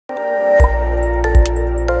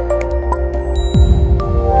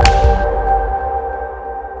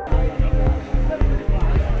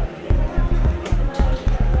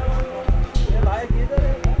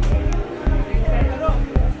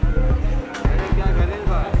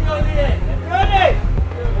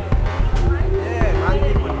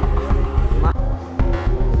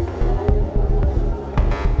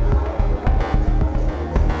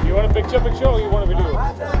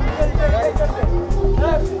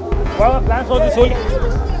What are the plans for this Holi?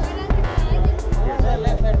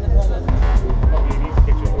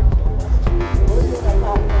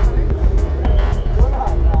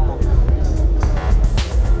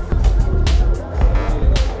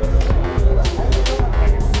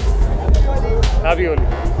 Happy Holi.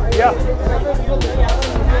 Yeah.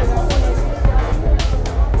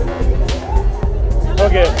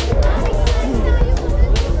 Okay.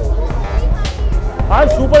 I'm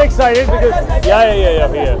super excited because yeah.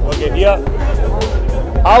 Okay, here.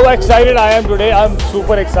 How excited I am today. I'm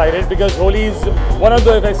super excited because Holi is one of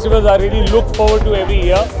the festivals I really look forward to every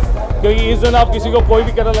year. क्योंकि इस दिन आप किसी को कोई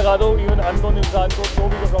भी colour लगा दो, even unknown इंसान को तो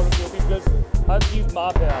भी कोई प्रॉब्लम नहीं होती because हर चीज़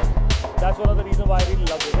माफ है आज. That's one of the reasons why I really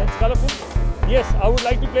love it. It's colorful. Yes, I would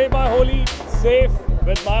like to play my Holi safe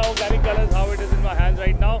with my organic colors, how it is in my hands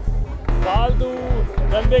right now. फालतू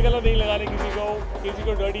गंदे colour नहीं लगाने किसी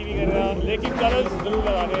को dirty नहीं करना, लेकिन colours जरूर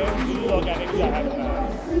लगाने हैं, जरूर ऑर्गेनिक जो है.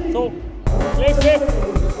 So play safe.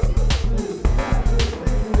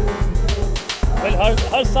 Well,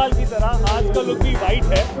 हर साल की तरह आज का लुक भी वाइट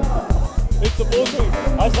है. It's supposed to be.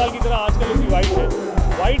 हर साल की तरह आज का लुक भी वाइट है.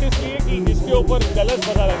 वाइट इसलिए कि इसके ऊपर कलर्स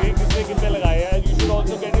पता लगे किसने कितने लगाए हैं. You should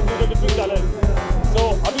also get into the different colors. So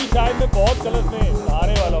अभी शायद मैं बहुत कलर्स में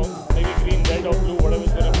नहाने वाला हूँ. Maybe green, red or blue, whatever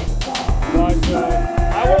it's gonna be. But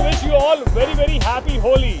I want to wish you all very, very happy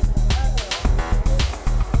Holi.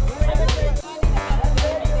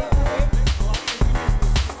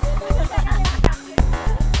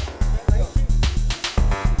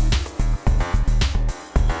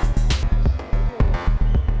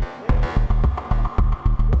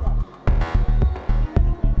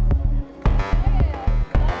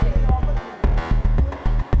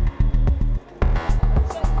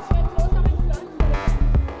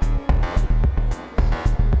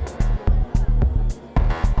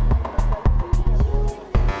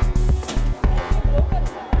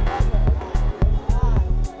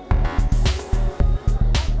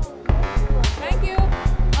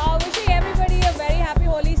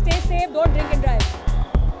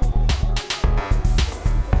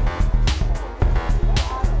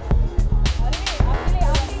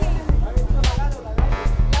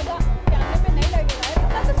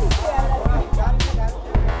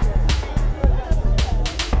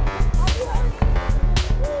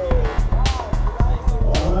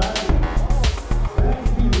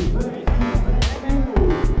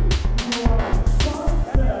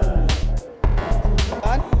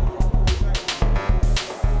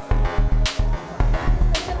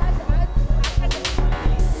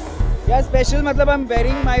 Special, matlab I'm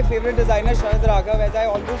wearing my favorite designer Sharad Raghav as I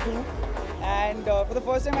always do, and for the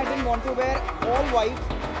first time I didn't want to wear all white,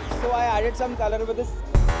 so I added some color with this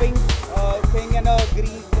pink thing and a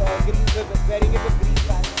green wearing it with green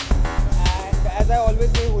pants. And as I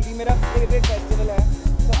always say, Holi मेरा favorite festival है,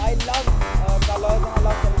 so I love colors and I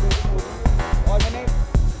love celebrating Holi. और मैंने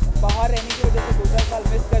बाहर रहने की वजह से 2-4 साल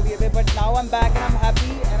मिस कर दिए थे, but now I'm back and I'm happy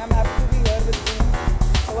to be here with you.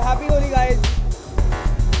 So happy Holi guys.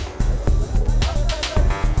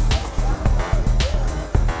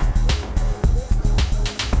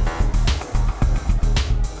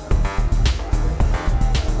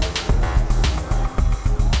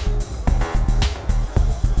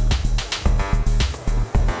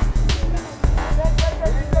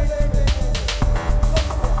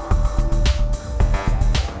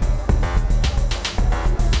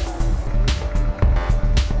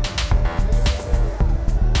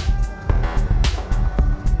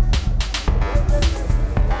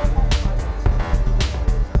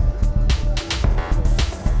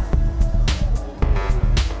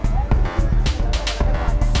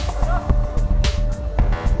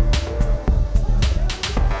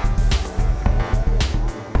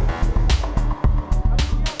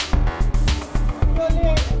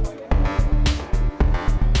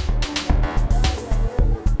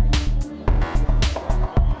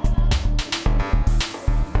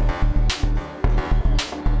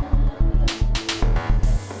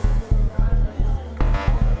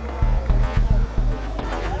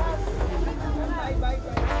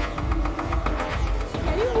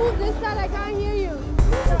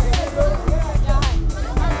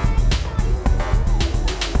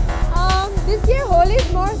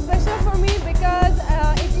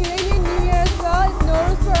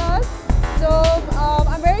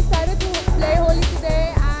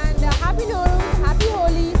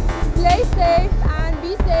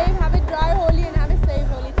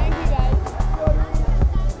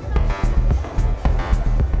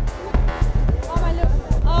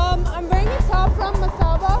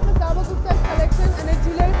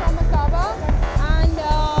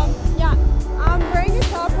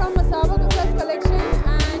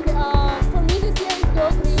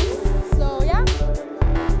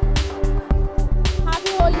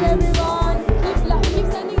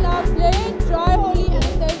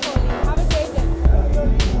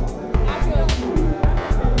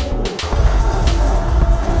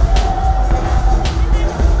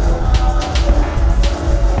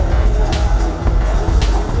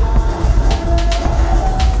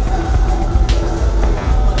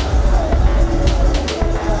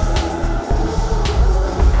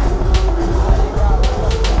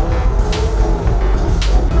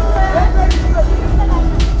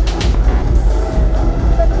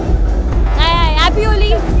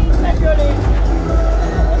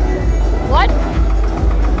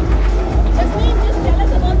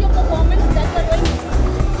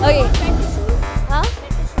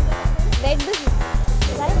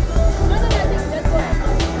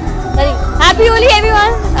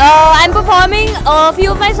 a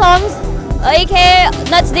few of my songs. एक है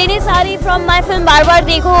नच देने सारी from my film बार बार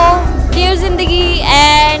देखो, Dear Zindagi,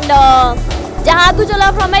 and जहाँ तू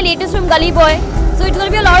चला from my latest film Gully Boy. So it's going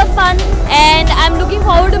to be a lot of fun, and I'm looking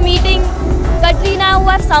forward to meeting Katrina, who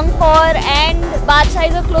I've sung for, and Badshah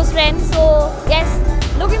is a close friend. So yes,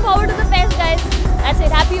 looking forward to the fest, guys. That's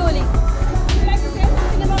it. Happy Holi. Would you like to say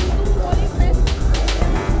something about the Holi fest?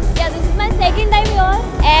 Yeah, this is my second time here,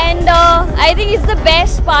 and I think it's the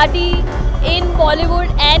best party in Bollywood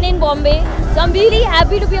and in Bombay. So I'm really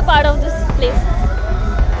happy to be a part of this place.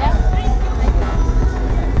 Yeah.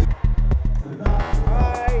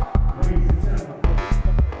 Hi.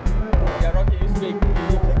 Yeah, Rocky, you speak.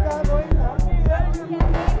 You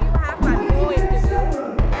have one more interview.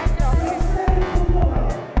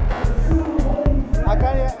 I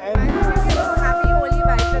can't hear anything. Happy Holi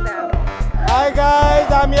vibes to them. Hi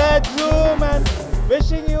guys, I'm here at Zoom and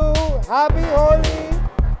wishing you happy Holi.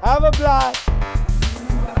 Have a blast.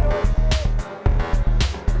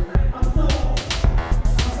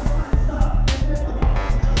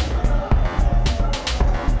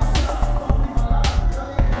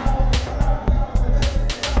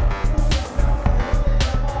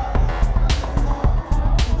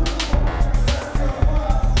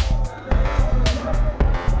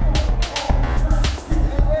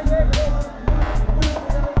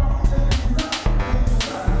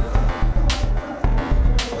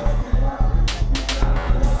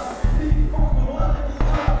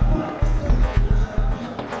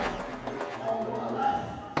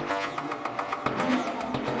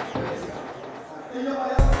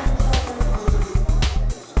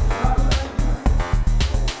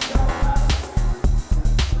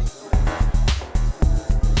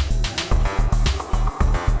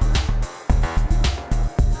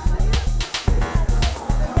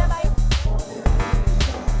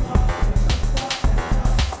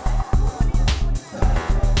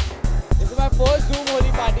 First Zoom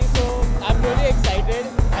Holi party, so I'm really excited.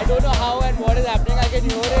 I don't know how and what is happening. I can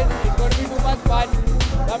hear it. It's going to be too much fun.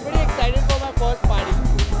 So I'm pretty excited for my first party.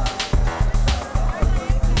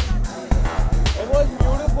 It was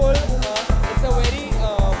beautiful. It's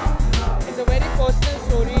a very personal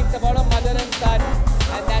story. It's about a mother and son,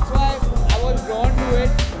 and that's why I was drawn to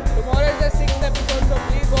it. Tomorrow is the 6th episode, so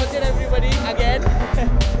please watch it, everybody, again.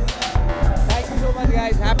 Thank you so much,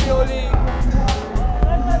 guys. Happy Holi.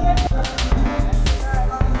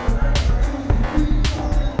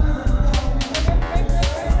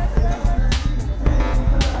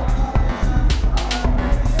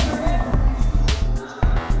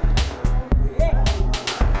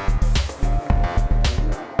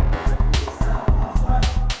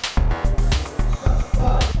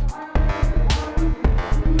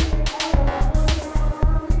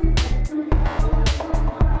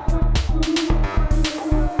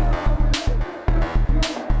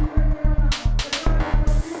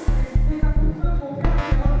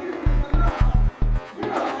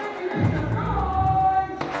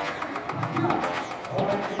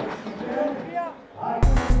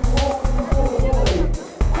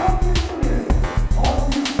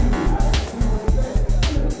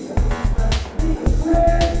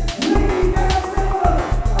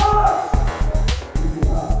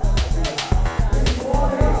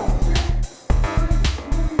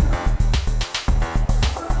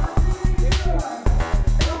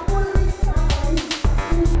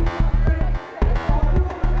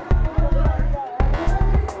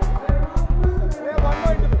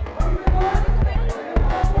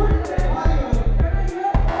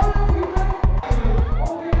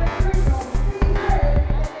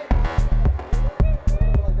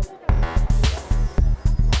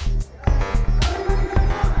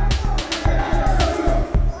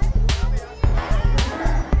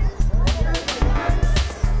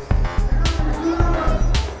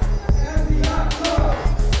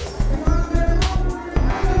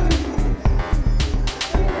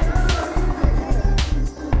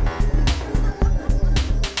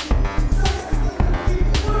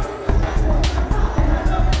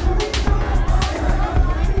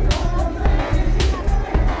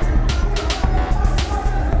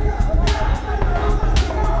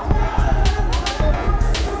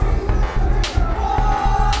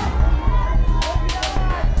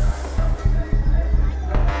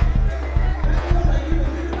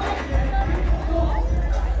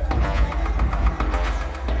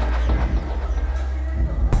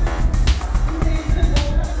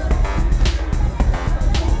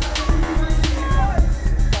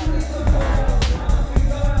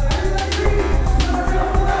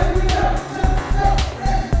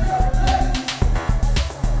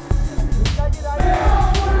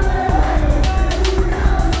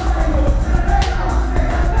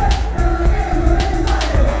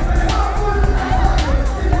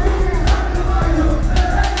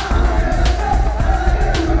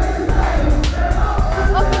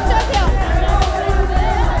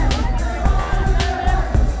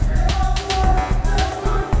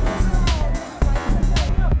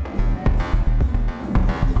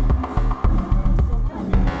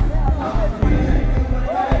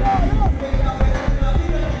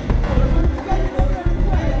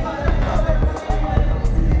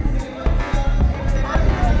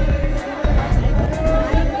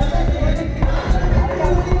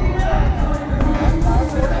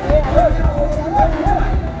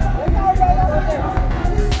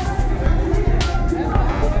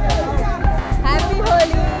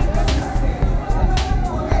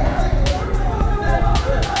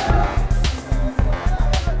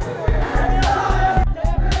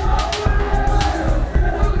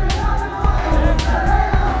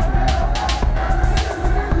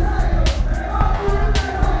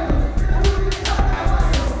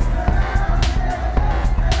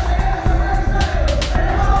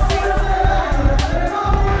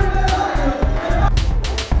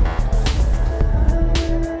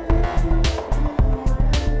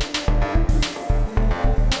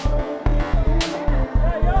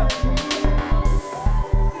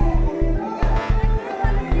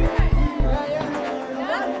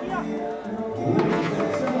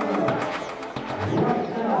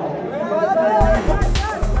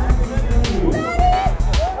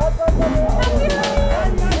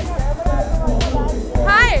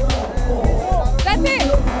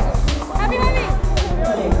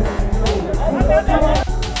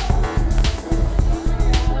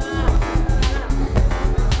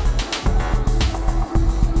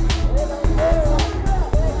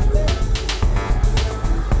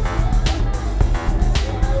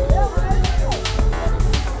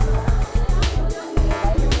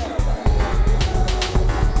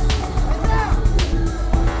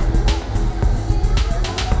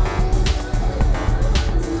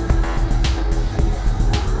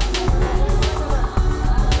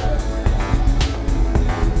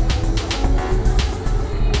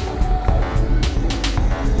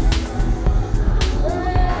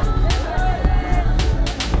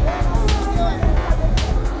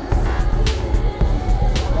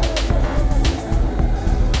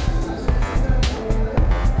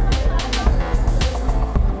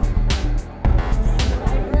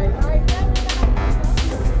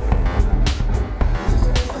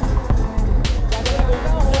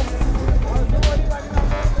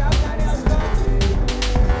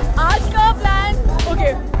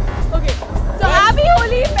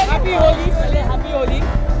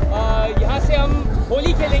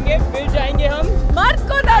 करेंगे, फिर जाएंगे हम। मर्द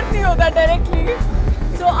को दर्द नहीं होता directly.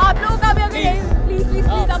 तो आप लोगों का भी अगर यही प्लीज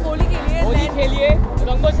आप होली खेलिए, होली खेलिए,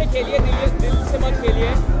 रंगों से खेलिए, दिल से मत खेलिए,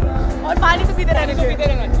 और पानी तो पीते रहना चाहिए।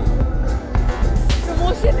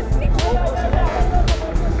 प्रमोशन इतनी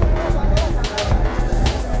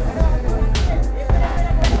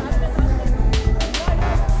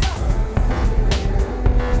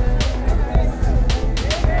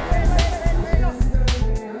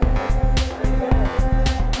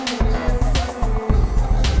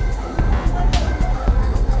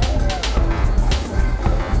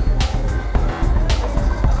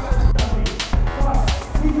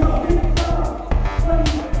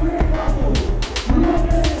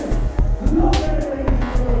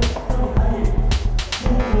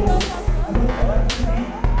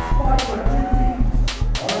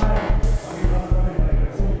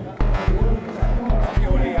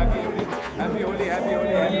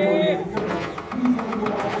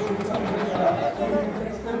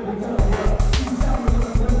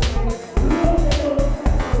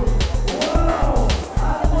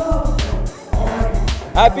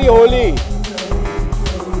हैप्पी होली।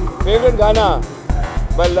 फेवरेट गाना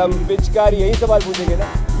बल्लम पिचकारी, यही सवाल पूछेंगे ना।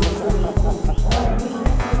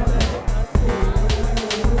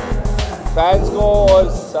 फैंस को और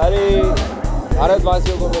सारे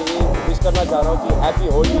भारतवासियों को मैं ये विश करना चाह रहा हूँ कि happy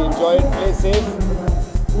Holi, enjoy it, play safe,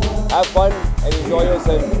 have fun and enjoy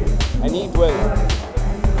yourself and eat well.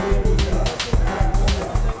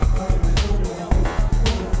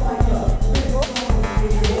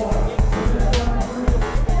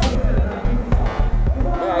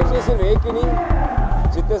 सिर्फ एक ही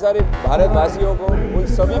नहीं, जितने सारे भारतवासियों को, उन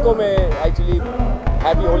सभी को मैं एक्चुअली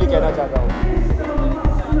हैप्पी होली कहना चाहता हूँ।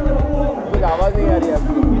 मुझे आवाज़ नहीं आ रही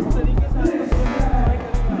आपकी।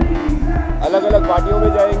 अलग अलग पार्टियों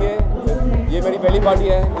में जाएंगे, ये मेरी पहली पार्टी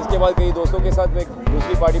है। इसके बाद कई दोस्तों के साथ मैं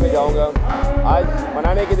दूसरी पार्टी में जाऊँगा। आज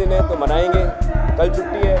मनाने के दिन है तो मनाएंगे, कल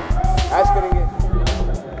छुट्टी है, ऐश करेंगे।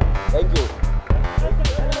 Thank you.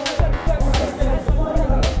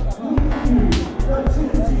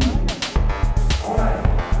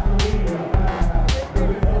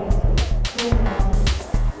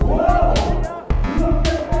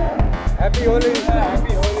 Happy Holi,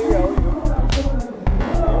 happy Holi.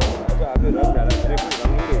 अभी रंग डाला, मेरे को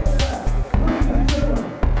रंग नहीं है।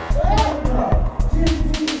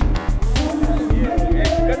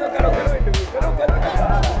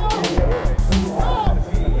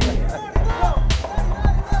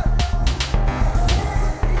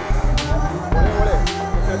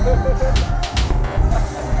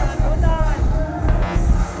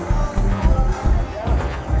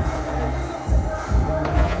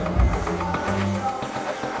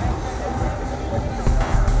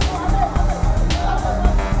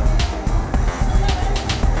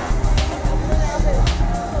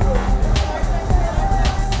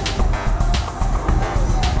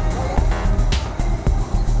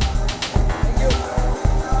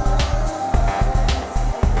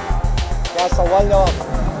 सवाल जवाब।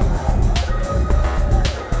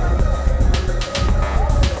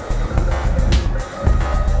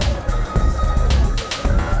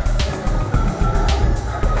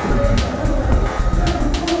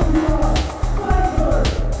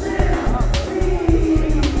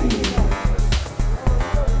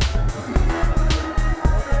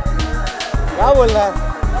 क्या बोल रहा है?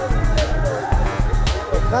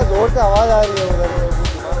 इतना जोर से आवाज आ रही है उधर।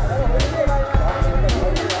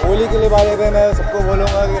 होली के लिए बारे में मैं सबको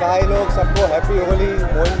बोलूँगा कि भाई लोग सबको हैप्पी होली।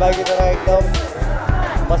 मोहन भाई की तरह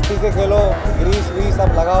एकदम मस्ती से खेलो, ग्रीस व्रीस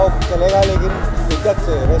सब लगाओ, चलेगा, लेकिन इज्जत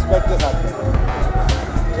से, रेस्पेक्ट के साथ,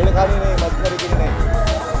 छिड़खानी नहीं, मस्करी की नहीं।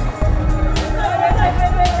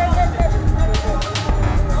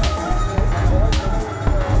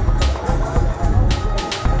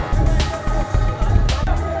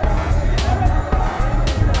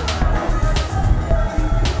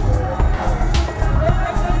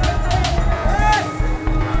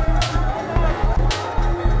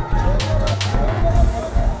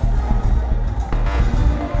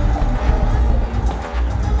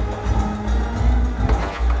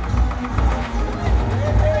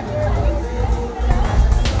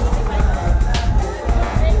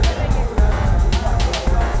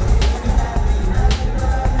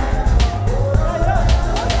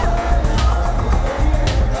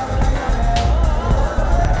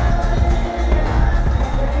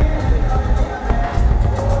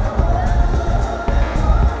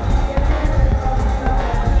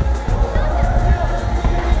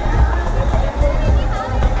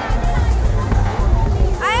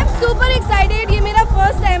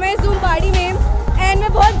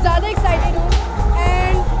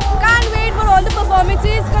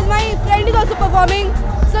 performing,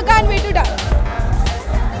 so can't wait to dance.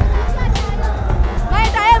 My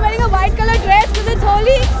attire, I'm wearing a white color dress because it's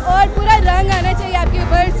Holi और पूरा रंग आना चाहिए आपके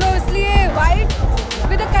ऊपर, so इसलिए white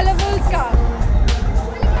with a colorful scarf.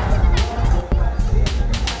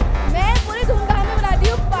 मैं पूरे धूमधाम में बनाती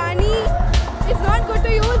हूँ. पानी is not good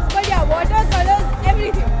to use, but yeah, water, colors,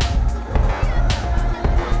 everything.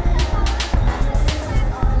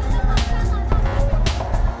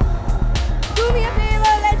 Do me a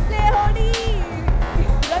favor, let's play Holi.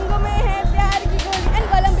 रंगों में है प्यार की गोली and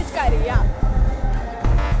बलम पिचकारी, yeah.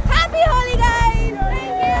 Happy Holi, guys!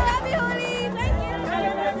 Thank you. Happy Holi. Thank you.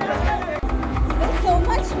 There's so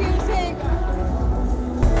much music.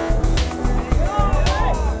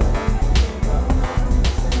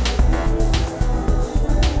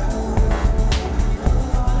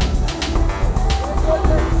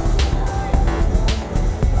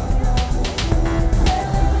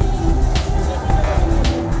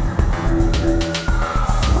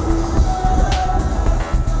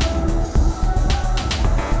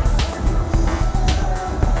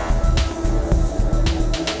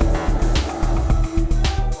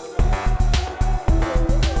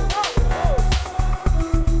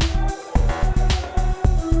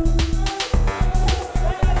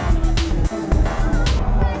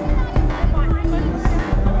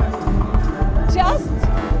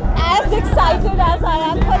 Excited as I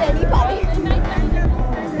am for any party.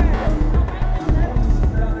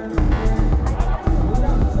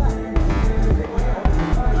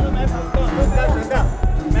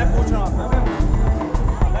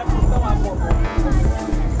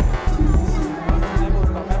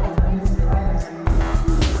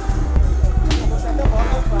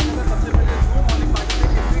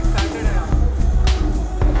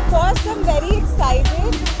 Of course, I'm very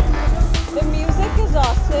excited. The music is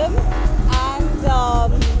awesome.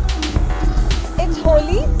 It's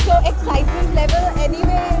Holi, so excitement level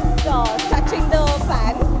anyway is touching the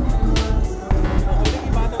fan.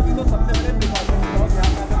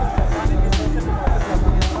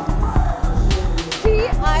 See,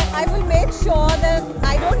 I will make sure that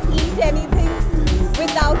I don't eat anything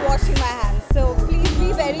without washing my hands. So please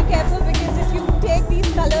be very careful because if you take these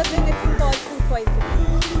colors in, it can cause food poisoning.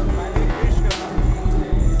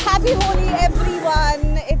 Happy Holi,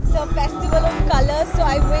 everyone! It's a festival of colors, so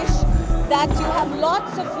I wish that you have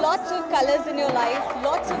lots of colors in your life,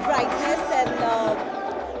 lots of brightness and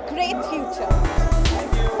great future.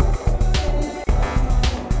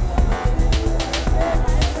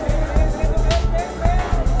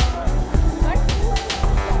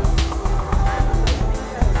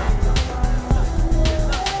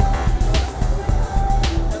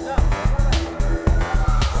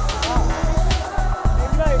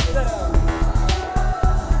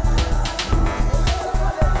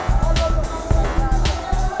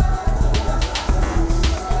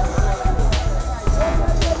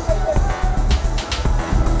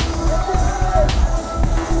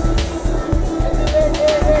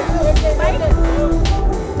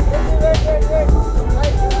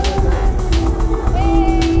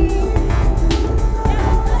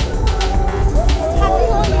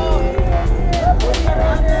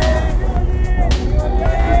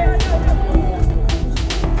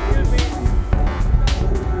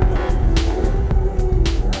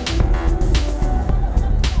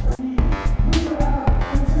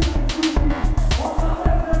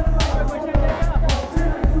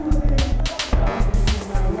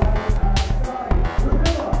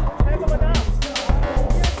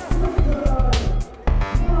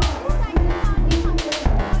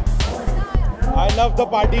 Love the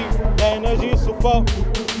party, the energy is superb,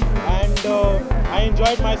 and I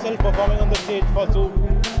enjoyed myself performing on the stage for Zoom.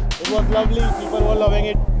 It was lovely, people were loving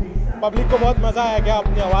it. Public को बहुत मजा आया क्या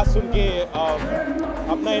अपनी आवाज़ सुन के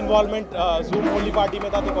अपना involvement Zoom Holi party में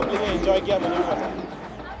था तो पब्लिक ने एंजॉय किया, मुझे भी मजा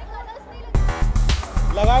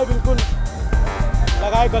लगाए, बिल्कुल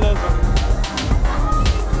लगाए कलर्स।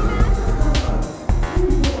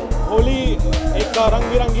 होली एक रंग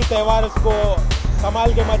बिरंगी त्यौहार, इसको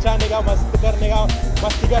कमाल के मचाने का,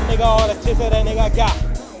 मस्ती करने का और अच्छे से रहने का। क्या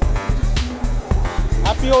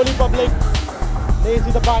happy Holi public,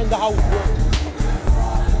 lazy the bar in the house.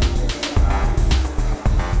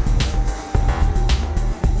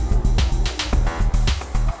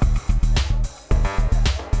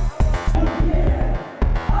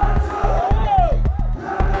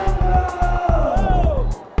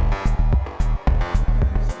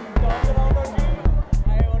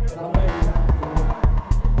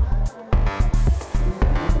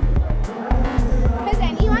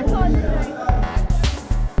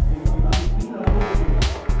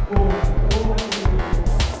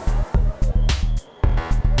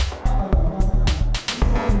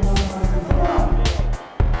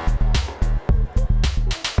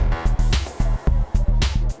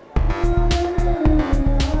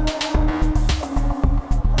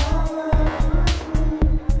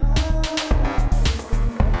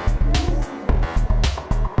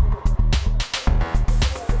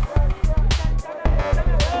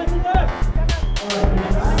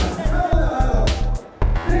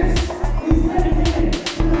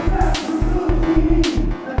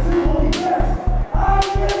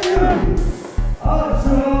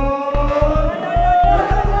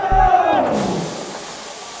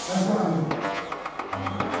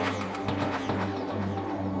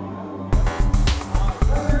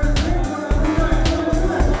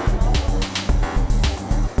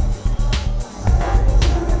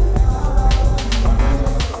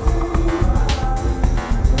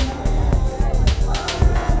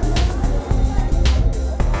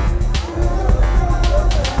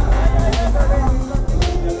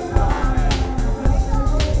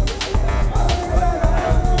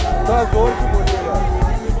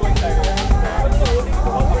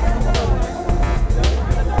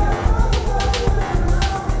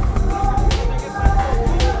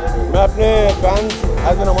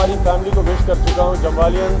 दिन हमारी फैमिली को विश कर चुका हूँ.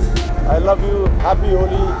 जम्वालियंस, I love you, happy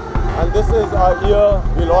Holi, and this is our year.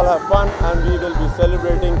 We'll all have fun and we will be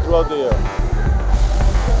celebrating throughout the year.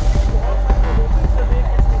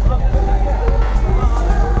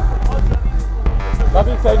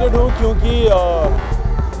 काफ़ी excited हूँ क्योंकि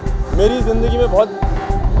मेरी ज़िंदगी में बहुत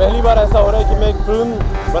पहली बार ऐसा हो रहा है कि मैं एक फिल्म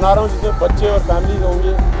बना रहा हूँ जिसमें बच्चे और फैमिलीज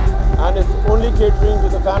होंगे. And it's only catering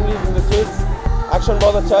to the families in the kids. Action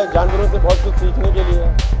बहुत अच्छा है, जानवरों से बहुत कुछ सीखने के लिए है.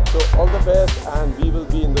 So all the best, and we will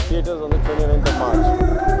be in the theaters on the 29th of March.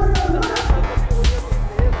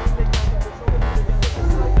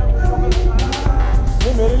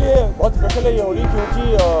 नहीं, मेरे लिए बहुत स्पेशल है ये होली क्योंकि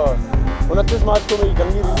 29 मार्च को मेरी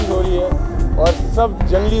जंगली रिलीज हो रही है और सब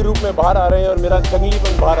जंगली रूप में बाहर आ रहे हैं और मेरा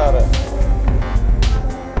जंगलीपन बाहर आ रहा है.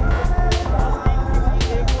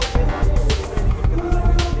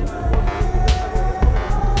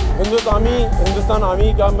 हिंदुस्तान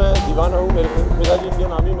आर्मी का मैं दीवाना हूँ. मेरे पिताजी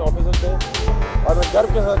इंडियन आर्मी में ऑफिसर थे और मैं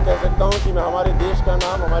गर्व के साथ कह सकता हूँ कि मैं हमारे देश का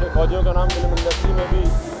नाम, हमारे फौजियों का नाम फिल्म इंडस्ट्री में भी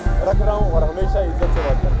रख रहा हूँ और हमेशा इज्जत से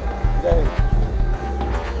बात करता हूँ. जय हिंद.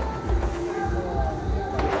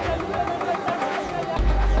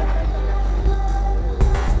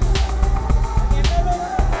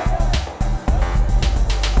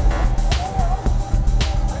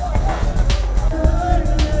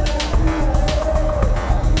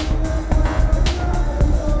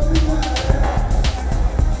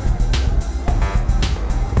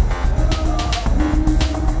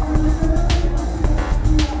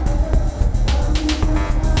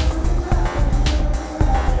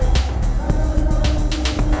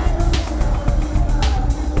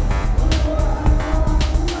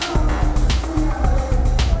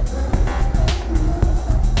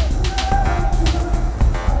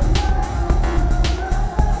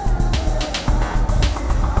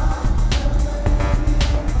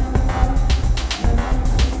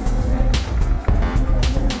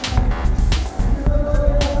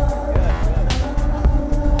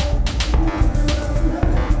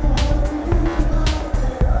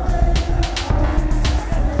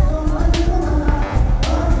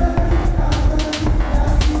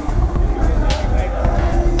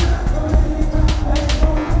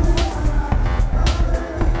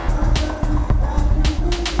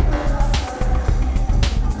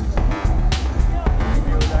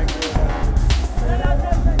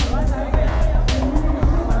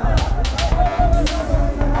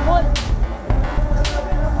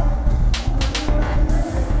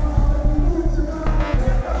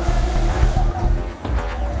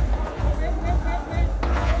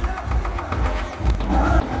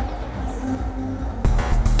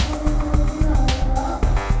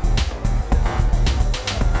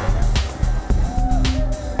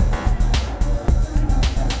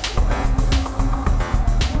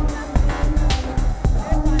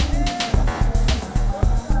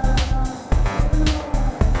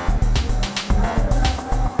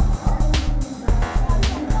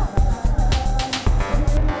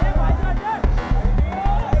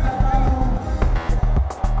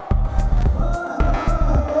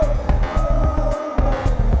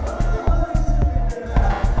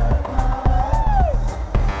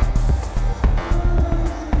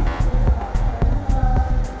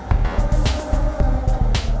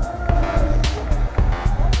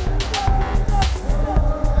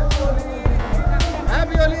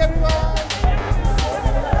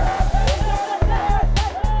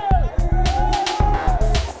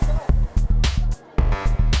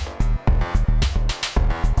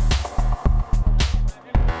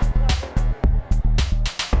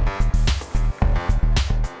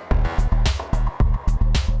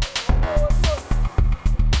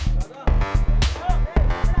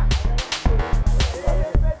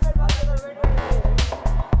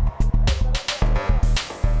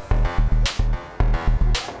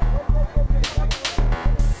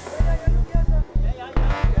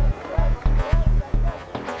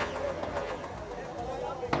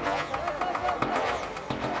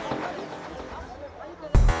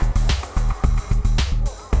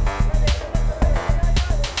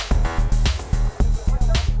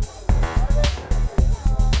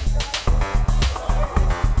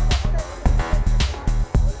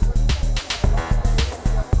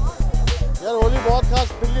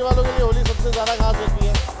 दिल्ली वालों के लिए होली सबसे ज़्यादा खास होती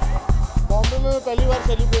है। बॉम्बे में मैं पहली बार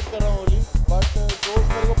सेलिब्रेट कर रहा हूँ होली, बट जोश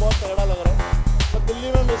मेरे को बहुत तगड़ा लग रहा है। मैं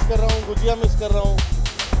दिल्ली में मिस कर रहा हूँ, गुजिया मिस कर रहा हूँ,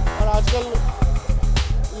 और आजकल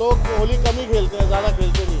लोग होली कम ही खेलते हैं, ज़्यादा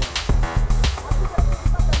खेलते नहीं हैं।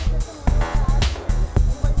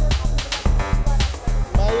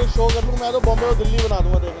 मैं ये शो कर लूँ, मैं तो बॉम्बे को दिल्ली बना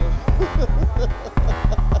दूँगा, देखना।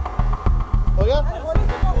 हो गया?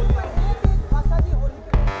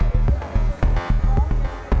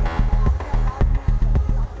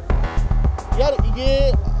 ये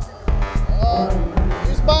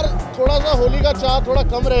इस बार थोड़ा सा होली का चाह थोड़ा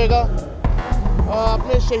कम रहेगा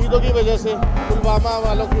अपने शहीदों की वजह से, पुलवामा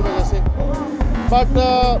वालों की वजह से। बट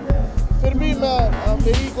फिर भी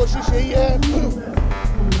मेरी कोशिश यही है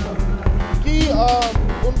कि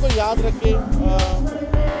उनको याद रख के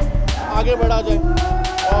आगे बढ़ा जाए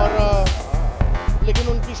और लेकिन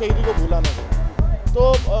उनकी शहीदी को भूला ना जाए। तो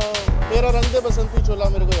मेरा रंग दे बसंती चोला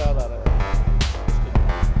मेरे को याद आ रहा है।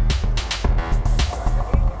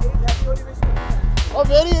 A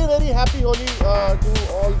very, very happy Holi to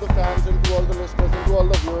all the fans and to all the listeners and to all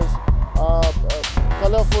the viewers.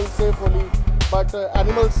 Colorful, safe Holi, but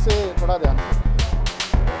animals से थोड़ा ध्यान से।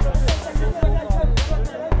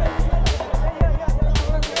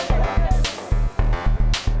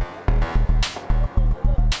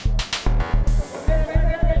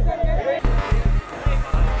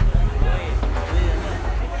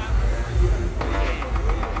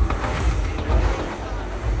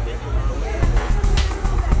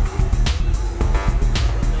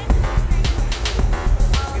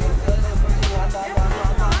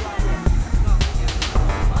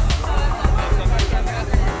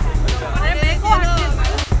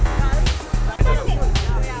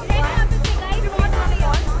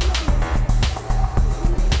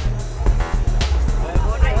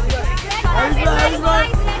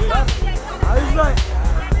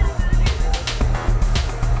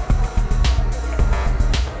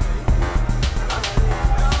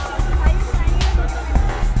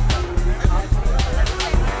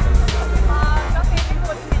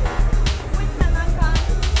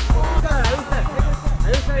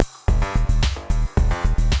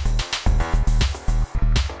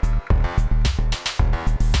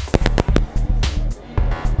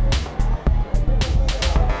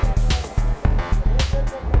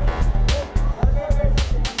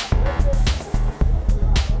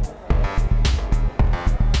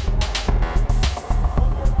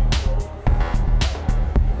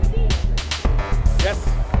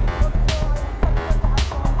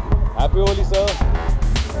 Happy Holi, sir.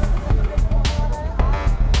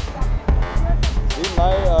 See,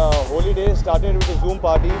 my Holi day started with a Zoom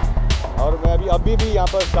party और मैं अभी भी यहाँ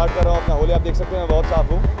पर स्टार्ट कर रहा हूँ अपना होली। आप देख सकते हैं मैं बहुत साफ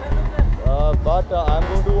हूँ। But I'm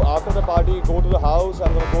going to after the party go to the house.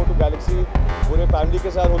 I'm going to go to Galaxy. पूरे फैमिली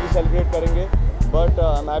के साथ होली सेलिब्रेट करेंगे। But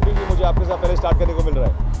I'm happy कि मुझे आपके साथ पहले स्टार्ट करने को मिल रहा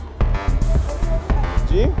है।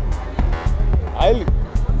 जी,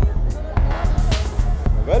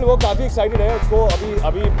 वेल वो काफ़ी एक्साइटेड है। उसको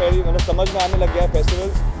अभी पहले मतलब समझ में आने लग गया है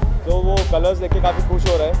फेस्टिवल्स, तो वो कलर्स देख के काफ़ी खुश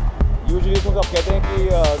हो रहा है। यूजुअली तो सब कहते हैं कि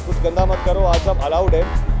कुछ गंदा मत करो, आज सब अलाउड है,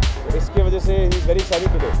 तो इसकी वजह से he is very excited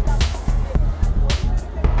today.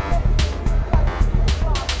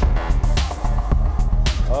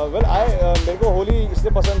 Well मेरे को होली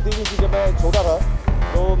इसलिए पसंद थी क्योंकि जब मैं छोटा था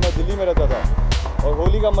तो मैं दिल्ली में रहता था और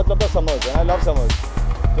होली का मतलब था summers, and I love summers.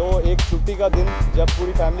 तो एक छुट्टी का दिन जब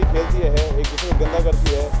पूरी फैमिली खेलती है, एक दूसरे को गंदा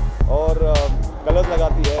करती है और कलर्स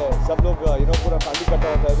लगाती है, सब लोग पूरा फैमिली इकट्ठा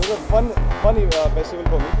होता है, तो fun festival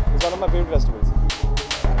for me, is one of my favourite festivals.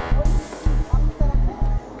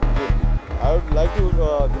 I would like to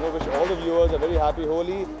wish all the viewers a very happy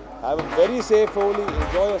Holi. Have a very safe Holi.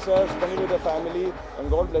 Enjoy yourselves, spend it with your family, and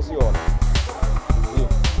God bless you all.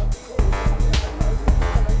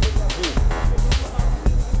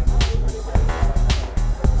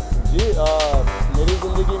 जी मेरी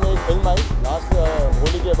ज़िंदगी में एक film आई, last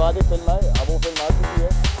Holi के बाद एक film आई, अब वो film आ चुकी है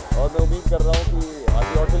और मैं उम्मीद कर रहा हूँ कि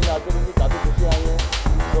आगे और फिल्में आती रहेंगी, काफ़ी खुशियाँ आई हैं।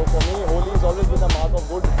 So for me, Holi is always been a mark of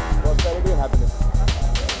good prosperity and happiness.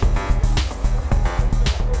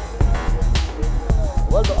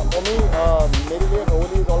 Well, for me, मेरे लिए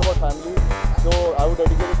Holi is all about family, so I would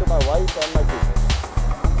dedicate it to my wife and my kids.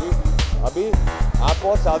 जी अभी आप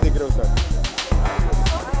बहुत साथ दिख रहे हो sir.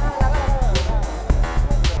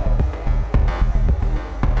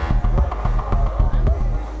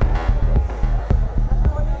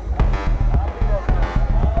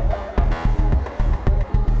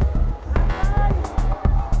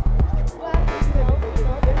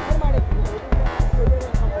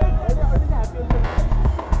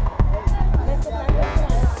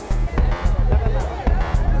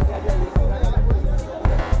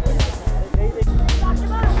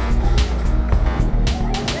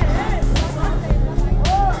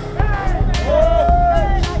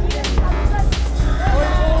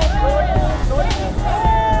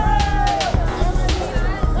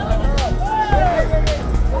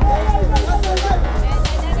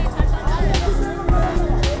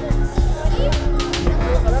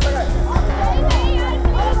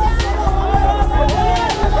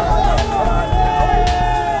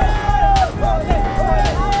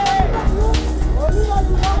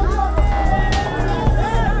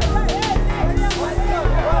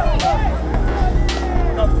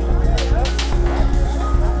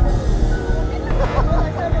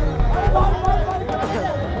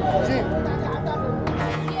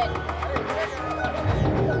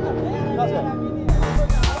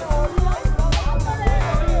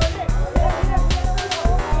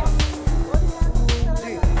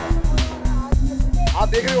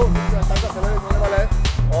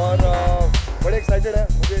 Excited है,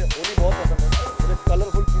 मुझे होली बहुत पसंद है, मुझे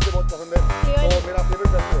कलरफुल चीज़ें बहुत पसंद है, तो मेरा फेवरेट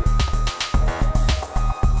फेस्टिवल।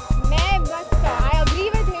 मैं बस आई एग्री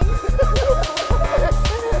विद हिम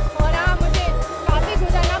और हाँ मुझे काफ़ी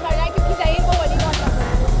गुजरना पड़ रहा है क्योंकि सही को होली बहुत पसंद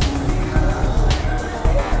है।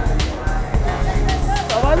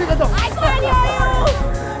 सवाल ही खत्म।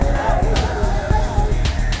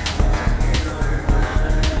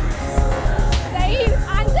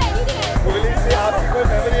 होली से आपकी कोई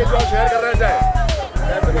मेमोरी है जो आप शेयर करना चाहें?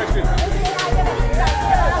 That's the question.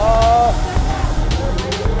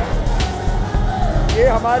 ये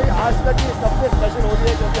हमारी आज तक की सबसे स्पेशल होली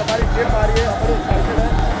है क्योंकि हमारी जिम आ रही है, हमारे एक्साइटेड है,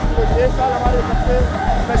 तो ये साल हमारे सबसे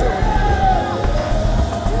स्पेशल होली है।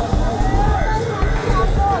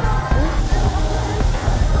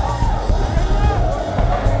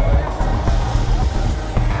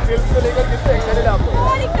 फिल्म को लेकर कितने एक्साइटेड आप लोग?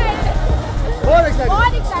 बहुत excited.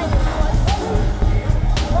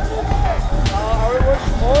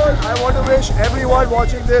 I want to wish everyone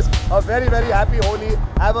watching this a very, very happy Holi.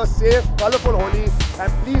 Have a safe, colorful Holi, and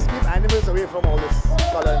please keep animals away from all this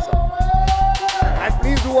color and stuff. And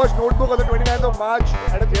please do watch Notebook on the 29th of March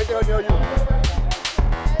at a theatre near you.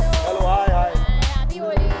 Hello, hi. Happy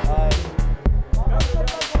Holi. Hi.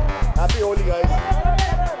 Happy Holi, guys.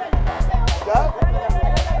 क्या?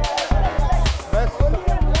 बस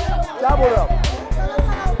क्या बोल रहे हो आप?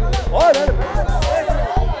 और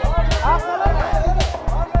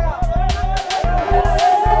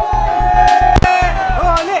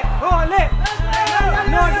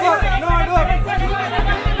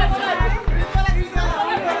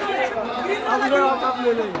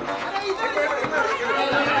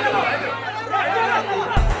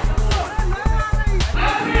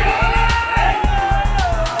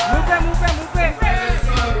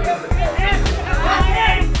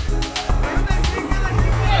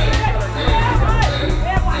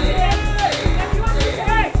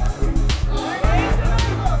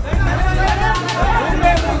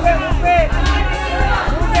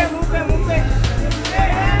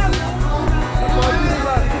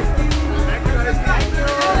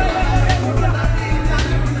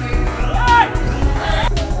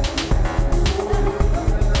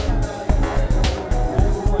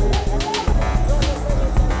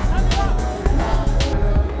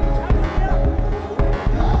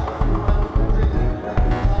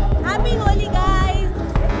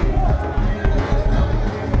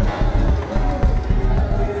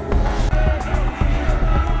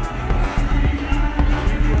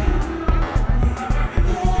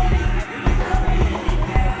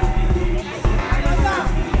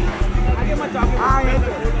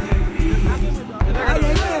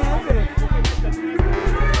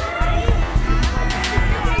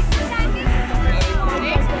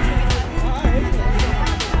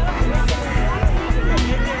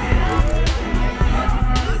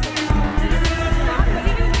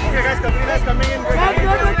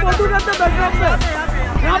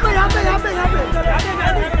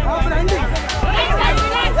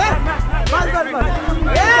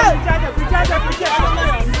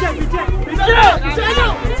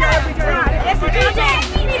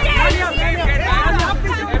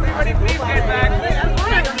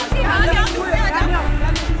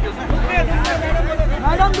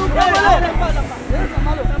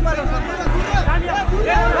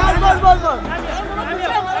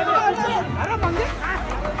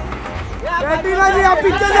कैटरीना जी आप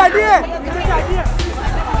पीछे से हटिए।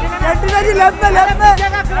 कैटरीना जी लेफ्ट में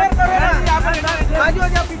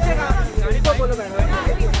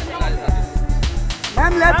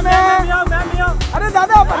मैम लेफ्ट में। अरे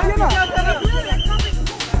दादा आप हटिए ना।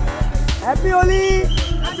 हैप्पी होली।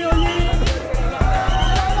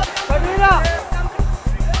 कैटरीना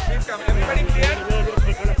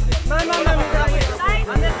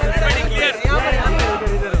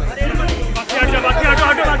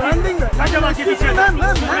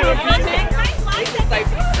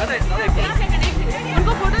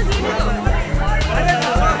उनको फोटो चाहिए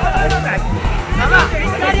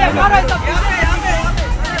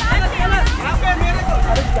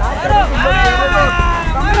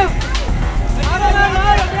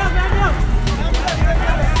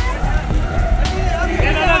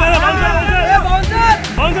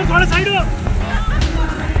थोड़ा साइड हो।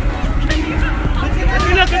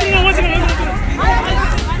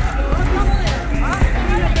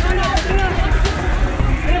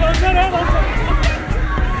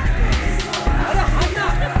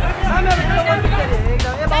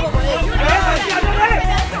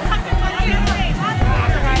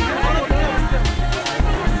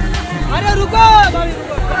 अरे रुको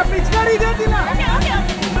पिचकारी दे दी ना।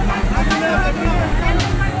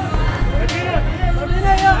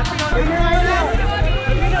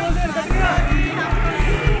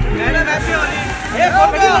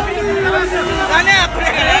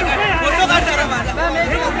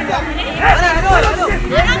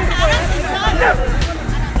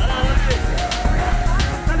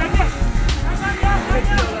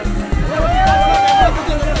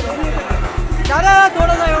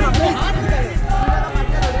 थोड़ा सा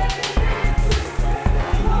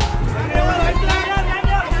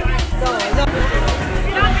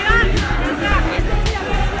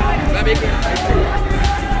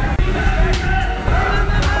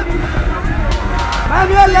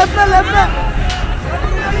ना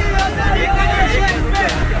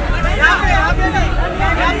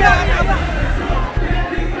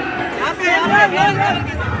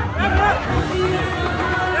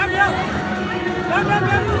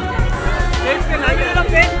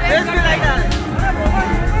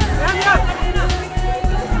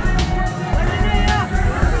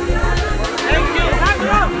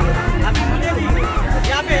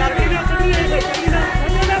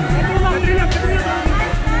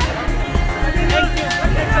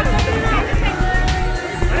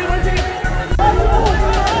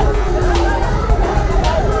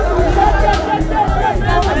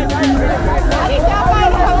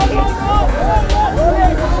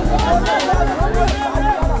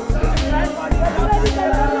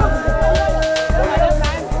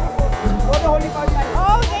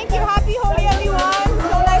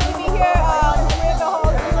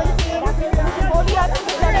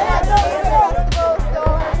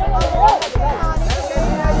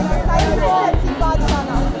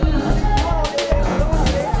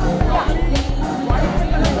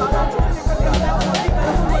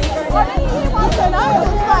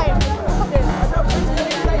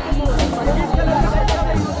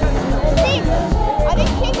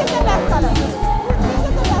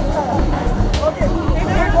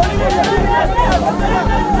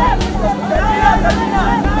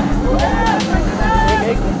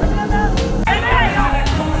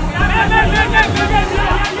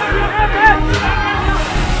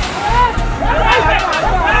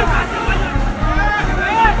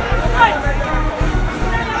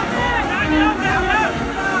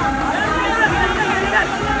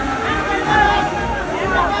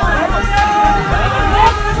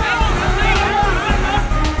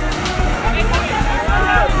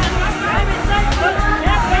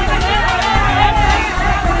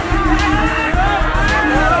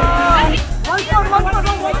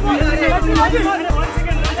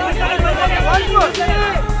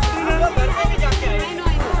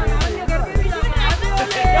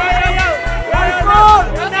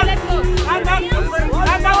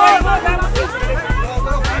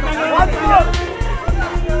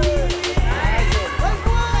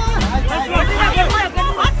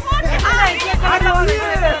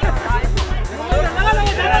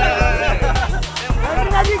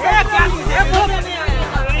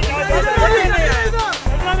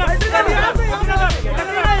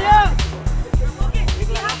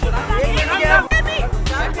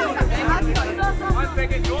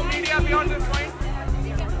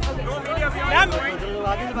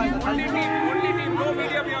Only team, no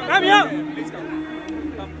media beyond. Come here. Please come.